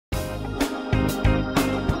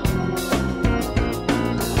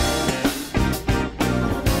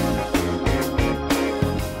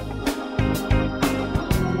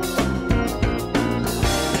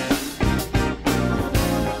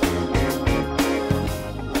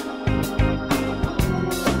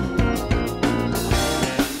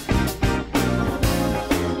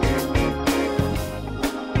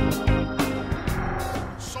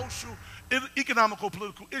economical,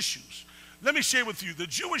 political issues. Let me share with you, the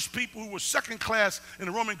Jewish people who were second class in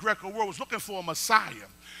the Roman Greco world was looking for a Messiah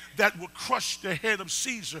that would crush the head of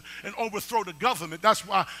Caesar and overthrow the government. That's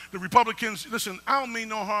why the Republicans, listen, I don't mean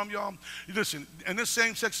no harm, y'all. Listen, and this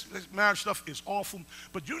same-sex marriage stuff is awful,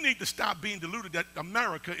 but you need to stop being deluded that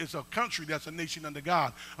America is a country that's a nation under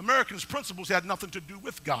God. Americans' principles had nothing to do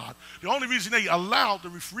with God. The only reason they allowed the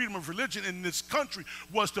freedom of religion in this country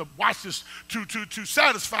was to, watch this, to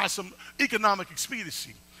satisfy some economic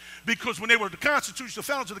expediency. Because when they were the Constitution, the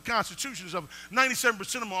founders of the Constitutions, of 97%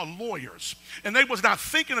 of them are lawyers. And they was not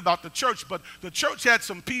thinking about the church, but the church had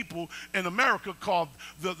some people in America called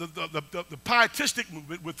the pietistic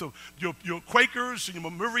movement with your Quakers and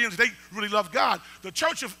your Moravians. They really loved God. The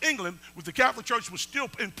Church of England, with the Catholic Church, was still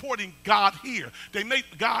importing God here. They made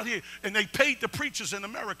God here, and they paid the preachers in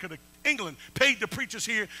America to England, paid the preachers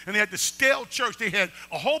here, and they had the stale church. They had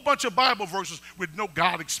a whole bunch of Bible verses with no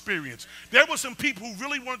God experience. There were some people who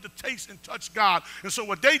really wanted to taste and touch God, and so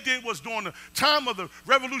what they did was during the time of the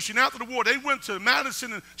revolution after the war, they went to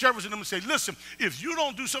Madison and Jefferson and said, listen, if you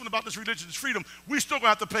don't do something about this religion, this freedom, we still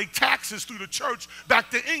going to have to pay taxes through the church back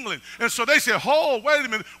to England. And so they said, oh, wait a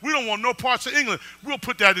minute, we don't want no parts of England. We'll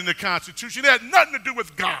put that in the Constitution. It had nothing to do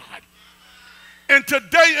with God. And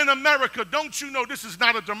today in America, don't you know this is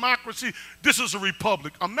not a democracy, this is a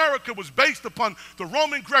republic. America was based upon the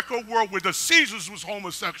Roman Greco world where the Caesars was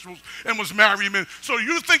homosexuals and was marrying men. So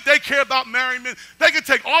you think they care about marrying men? They can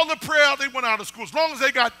take all the prayer out they went out of school. As long as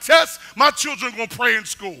they got tests, my children are going to pray in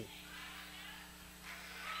school.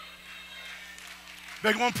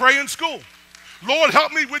 They're going to pray in school. Lord,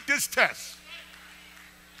 help me with this test.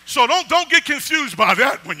 So don't get confused by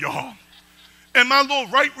that when you're home. And my little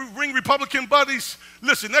right-wing Republican buddies,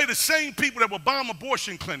 listen, they're the same people that will bomb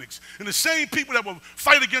abortion clinics and the same people that will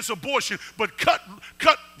fight against abortion but cut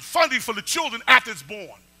funding for the children after it's born.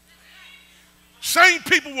 Same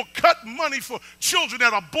people will cut money for children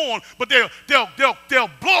that are born, but they'll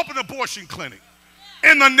blow up an abortion clinic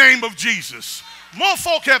in the name of Jesus. More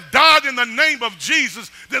folk have died in the name of Jesus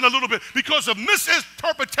than a little bit because of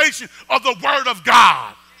misinterpretation of the Word of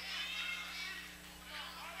God.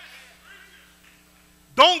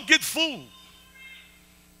 Don't get fooled.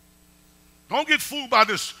 Don't get fooled by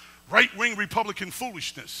this right-wing Republican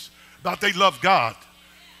foolishness about they love God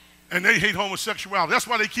and they hate homosexuality. That's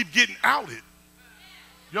why they keep getting outed.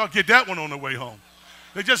 Y'all get that one on the way home.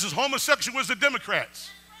 They're just as homosexual as the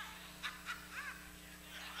Democrats.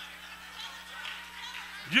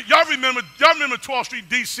 Y'all remember 12th Street,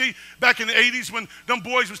 D.C. back in the 80s when them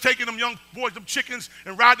boys was taking them young boys, them chickens,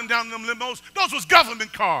 and riding them down in them limos? Those was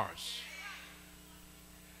government cars.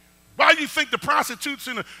 Why do you think the prostitutes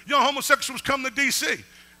and the young homosexuals come to D.C.?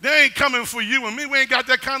 They ain't coming for you and me. We ain't got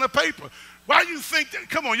that kind of paper. Why do you think that,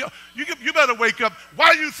 come on, you better wake up.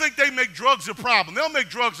 Why do you think they make drugs a problem? They'll make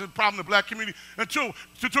drugs a problem in the black community until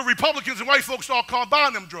Republicans and white folks start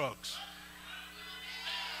buying them drugs.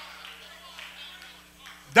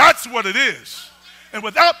 That's what it is. And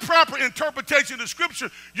without proper interpretation of the scripture,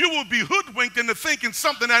 you will be hoodwinked into thinking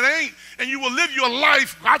something that ain't, and you will live your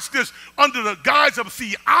life, watch this, under the guise of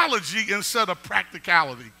theology instead of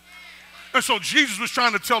practicality. And so Jesus was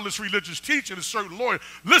trying to tell this religious teacher, this certain lawyer,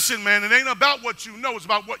 listen, man, it ain't about what you know, it's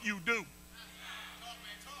about what you do.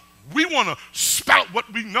 We want to spout what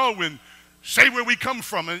we know and say where we come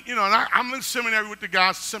from. And, and I'm in seminary with the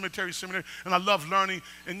guys, seminary, and I love learning.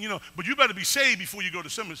 And, but you better be saved before you go to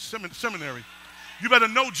seminary. You better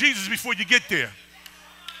know Jesus before you get there.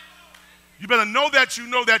 You better know that you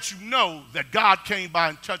know that God came by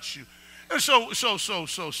and touched you. And so,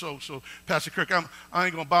 Pastor Kirk, I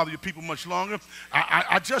ain't going to bother you people much longer.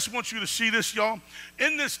 I just want you to see this, y'all.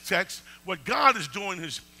 In this text, what God is doing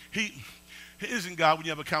is, he isn't God when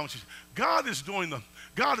you have a conversation. God is doing,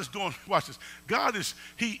 watch this.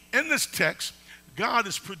 In this text, God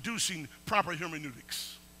is producing proper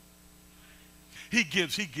hermeneutics. He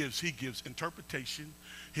gives interpretation,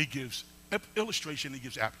 he gives illustration, he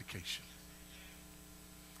gives application.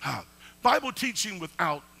 Bible teaching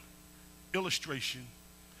without illustration,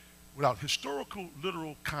 without historical,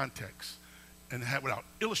 literal context, and without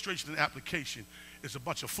illustration and application is a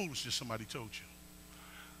bunch of foolishness, somebody told you.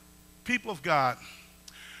 People of God,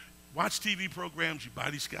 watch TV programs, you buy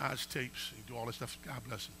these guys tapes, you do all this stuff, God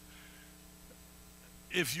bless them.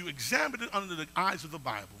 If you examine it under the eyes of the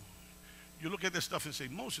Bible, you look at this stuff and say,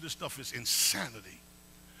 most of this stuff is insanity.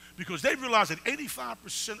 Because they realize that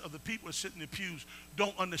 85% of the people that sit in the pews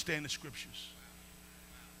don't understand the scriptures.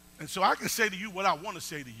 And so I can say to you what I want to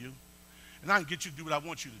say to you, and I can get you to do what I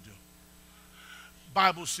want you to do. The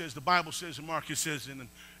Bible says, and Marcus says, and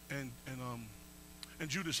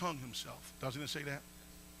Judas hung himself. Doesn't it say that?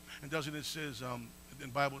 And doesn't it says in the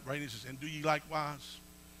Bible, right? It says, and do ye likewise?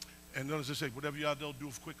 And notice it say, whatever y'all do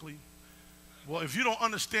it quickly. Well, if you don't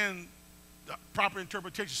understand the proper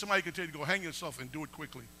interpretation, somebody can tell you to go hang yourself and do it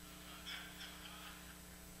quickly.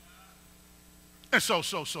 And so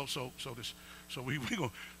we're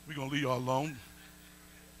gonna leave y'all alone.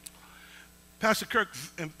 Pastor Kirk,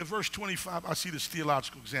 in verse 25, I see this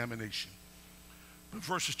theological examination. But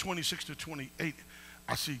verses 26 to 28,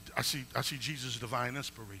 I see Jesus' divine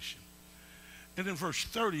inspiration. And in verse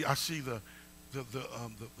 30, I see the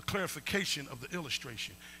clarification of the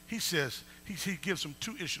illustration. He says, he gives them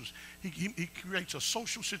two issues. He creates a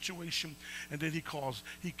social situation, and then he calls,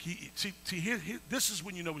 this is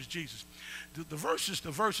when you know it's Jesus. The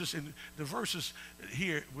verses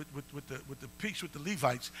here with the peace with the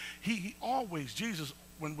Levites, he always, Jesus,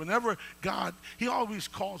 whenever God, he always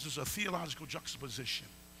causes a theological juxtaposition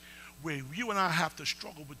where you and I have to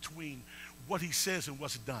struggle between what he says and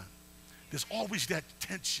what's done. There's always that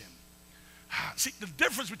tension. See, the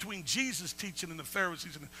difference between Jesus' teaching and the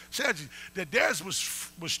Pharisees and the Sadducees, that theirs was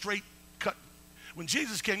straight cut. When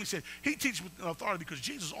Jesus came, he said, he teaches with authority because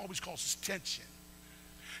Jesus always causes tension.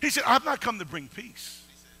 He said, I've not come to bring peace,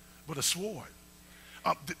 but a sword.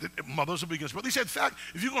 Mothers will be against brothers. He said, in fact,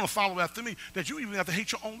 if you're going to follow after me, that you even have to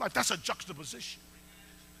hate your own life. That's a juxtaposition.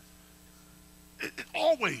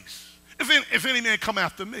 Always. If any man come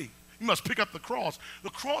after me, you must pick up the cross. The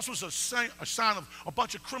cross was a sign of a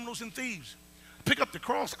bunch of criminals and thieves. Pick up the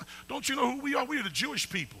cross. Don't you know who we are? We are the Jewish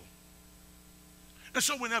people. And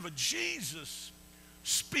so whenever Jesus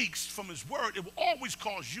speaks from his word, it will always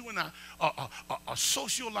cause you and I a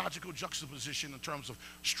sociological juxtaposition in terms of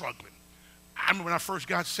struggling. I remember when I first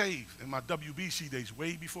got saved in my WBC days,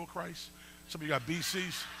 way before Christ. Some of you got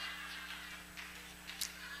BCs.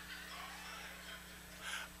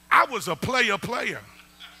 I was a player.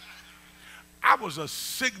 I was a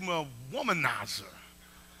Sigma womanizer.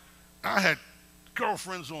 I had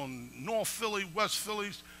girlfriends on North Philly, West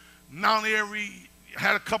Phillies, Mount Airy,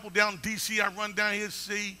 had a couple down in D.C. I run down here to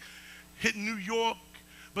see, hit New York.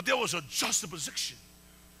 But there was a juxtaposition.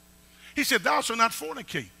 He said, thou shalt not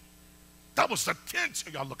fornicate. That was a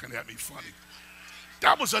tension. Y'all looking at me funny.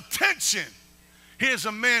 That was a tension. Here's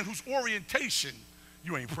a man whose orientation,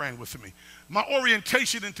 you ain't praying with me. My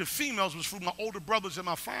orientation into females was through my older brothers and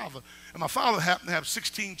my father. And my father happened to have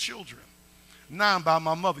 16 children. 9 by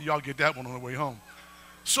my mother. Y'all get that one on the way home.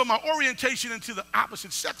 So my orientation into the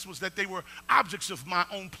opposite sex was that they were objects of my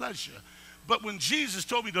own pleasure. But when Jesus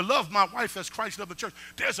told me to love my wife as Christ loved the church,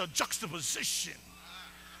 there's a juxtaposition.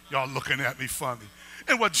 Y'all looking at me funny.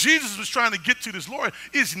 And what Jesus was trying to get to this, Lord,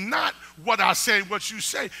 is not what I say, what you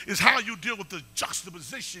say, is how you deal with the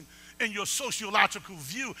juxtaposition in your sociological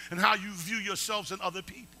view and how you view yourselves and other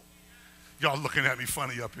people. Y'all looking at me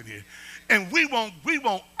funny up in here. And we won't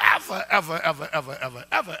ever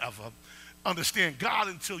understand God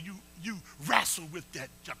until you wrestle with that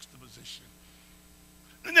juxtaposition.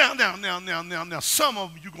 Now, some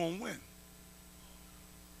of you going to win.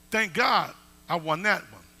 Thank God I won that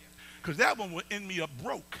one. Because that one would end me up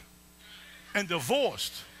broke and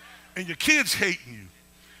divorced and your kids hating you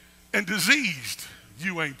and diseased.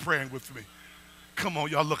 You ain't praying with me. Come on,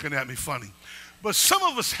 y'all looking at me funny. But some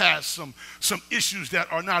of us have some issues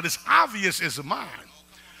that are not as obvious as mine.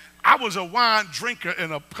 I was a wine drinker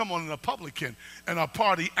and an publican and a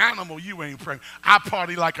party animal. You ain't praying. I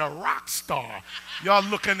party like a rock star. Y'all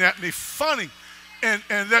looking at me funny. And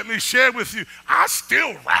let me share with you, I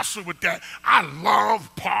still wrestle with that. I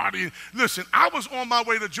love partying. Listen, I was on my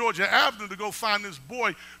way to Georgia Avenue to go find this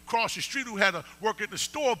boy across the street who had to work at the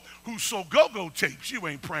store who sold go-go tapes. You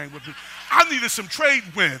ain't praying with me. I needed some trade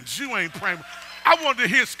wins. You ain't praying. I wanted to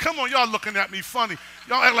hear, come on, y'all looking at me funny.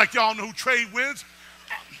 Y'all act like y'all know who trade wins.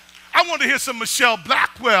 I wanted to hear some Michelle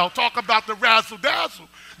Blackwell talk about the razzle-dazzle.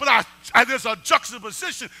 But there's a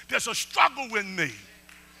juxtaposition. There's a struggle in me.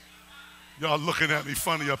 Y'all looking at me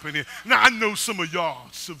funny up in here. Now, I know some of y'all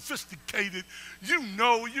sophisticated. You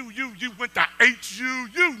know, you went to HU.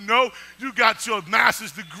 You know, you got your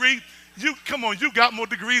master's degree. Come on, you got more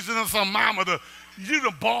degrees than a thermometer. You the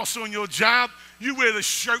boss on your job. You wear the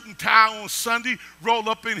shirt and tie on Sunday, roll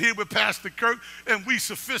up in here with Pastor Kirk, and we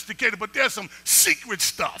sophisticated. But there's some secret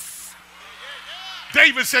stuff.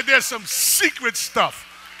 David said there's some secret stuff.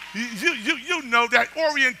 You know that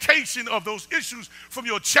orientation of those issues from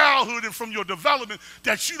your childhood and from your development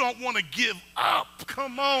that you don't want to give up.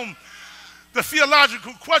 Come on. The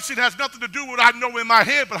theological question has nothing to do with what I know in my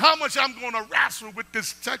head, but how much I'm going to wrestle with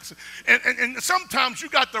this text. And sometimes you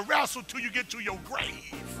got to wrestle till you get to your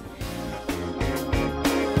grave.